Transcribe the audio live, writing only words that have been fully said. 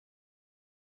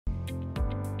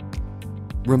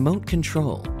Remote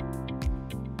control.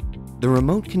 The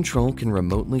remote control can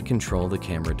remotely control the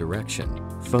camera direction,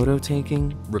 photo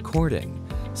taking, recording,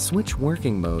 switch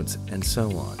working modes, and so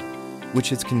on,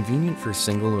 which is convenient for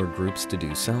single or groups to do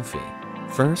selfie.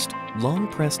 First, long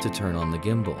press to turn on the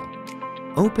gimbal.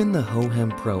 Open the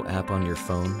Hohem Pro app on your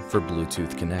phone for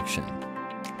Bluetooth connection.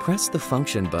 Press the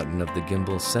function button of the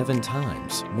gimbal 7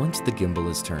 times once the gimbal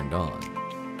is turned on.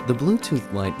 The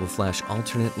Bluetooth light will flash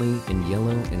alternately in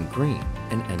yellow and green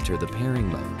and enter the pairing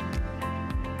mode.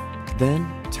 Then,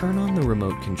 turn on the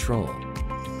remote control.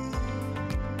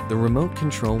 The remote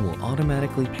control will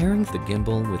automatically pair the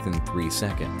gimbal within 3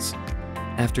 seconds.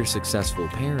 After successful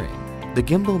pairing, the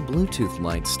gimbal Bluetooth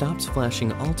light stops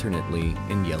flashing alternately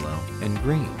in yellow and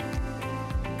green.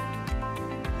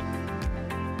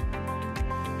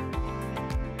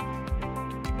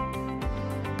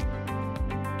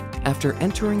 After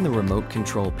entering the remote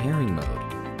control pairing mode,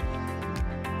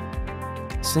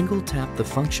 single tap the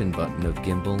function button of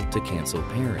gimbal to cancel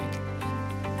pairing.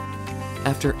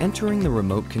 After entering the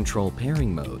remote control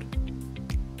pairing mode,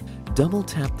 double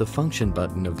tap the function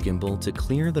button of gimbal to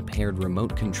clear the paired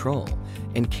remote control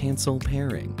and cancel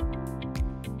pairing.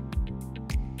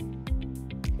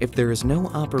 If there is no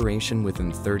operation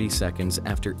within 30 seconds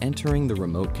after entering the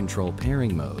remote control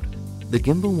pairing mode, the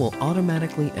gimbal will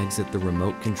automatically exit the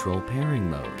remote control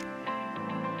pairing mode.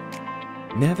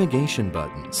 Navigation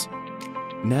buttons.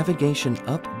 Navigation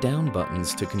up-down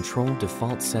buttons to control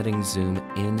default setting zoom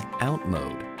in-out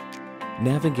mode.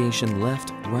 Navigation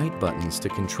left-right buttons to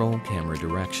control camera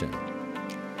direction.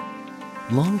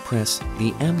 Long press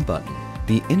the M button.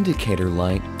 The indicator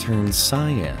light turns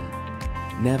cyan.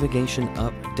 Navigation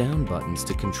up-down buttons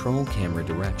to control camera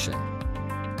direction.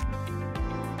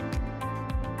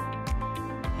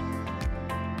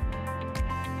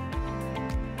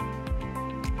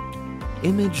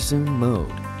 Image zoom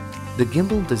mode. The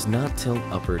gimbal does not tilt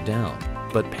up or down,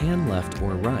 but pan left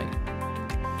or right.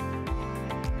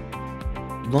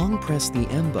 Long press the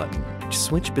M button to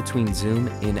switch between zoom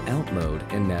in-out mode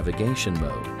and navigation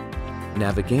mode.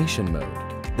 Navigation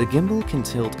mode. The gimbal can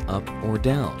tilt up or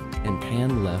down and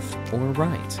pan left or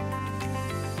right.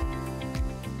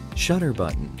 Shutter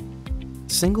button.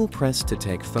 Single press to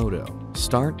take photo,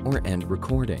 start or end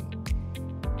recording.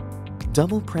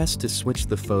 Double press to switch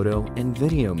the photo and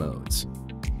video modes.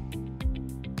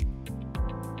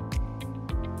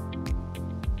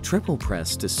 Triple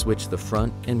press to switch the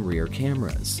front and rear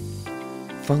cameras.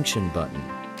 Function button.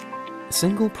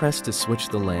 Single press to switch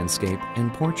the landscape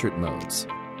and portrait modes.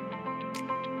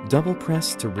 Double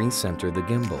press to recenter the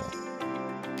gimbal.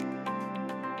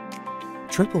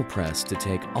 Triple press to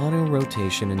take auto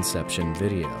rotation inception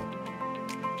video.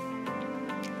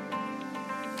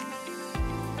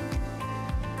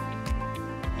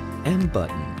 M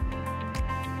button.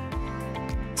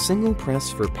 Single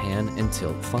press for pan and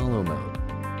tilt follow mode.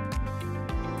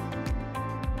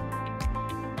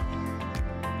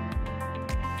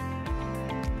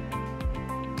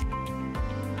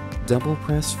 Double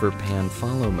press for pan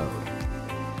follow mode.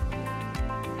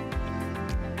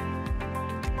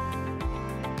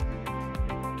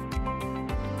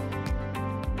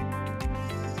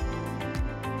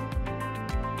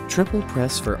 Triple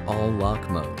press for all lock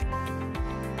mode.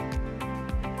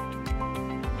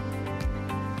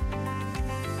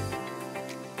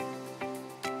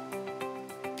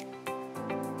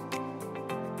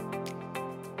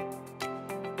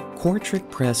 Portrait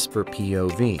press for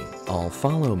POV, all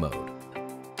follow mode.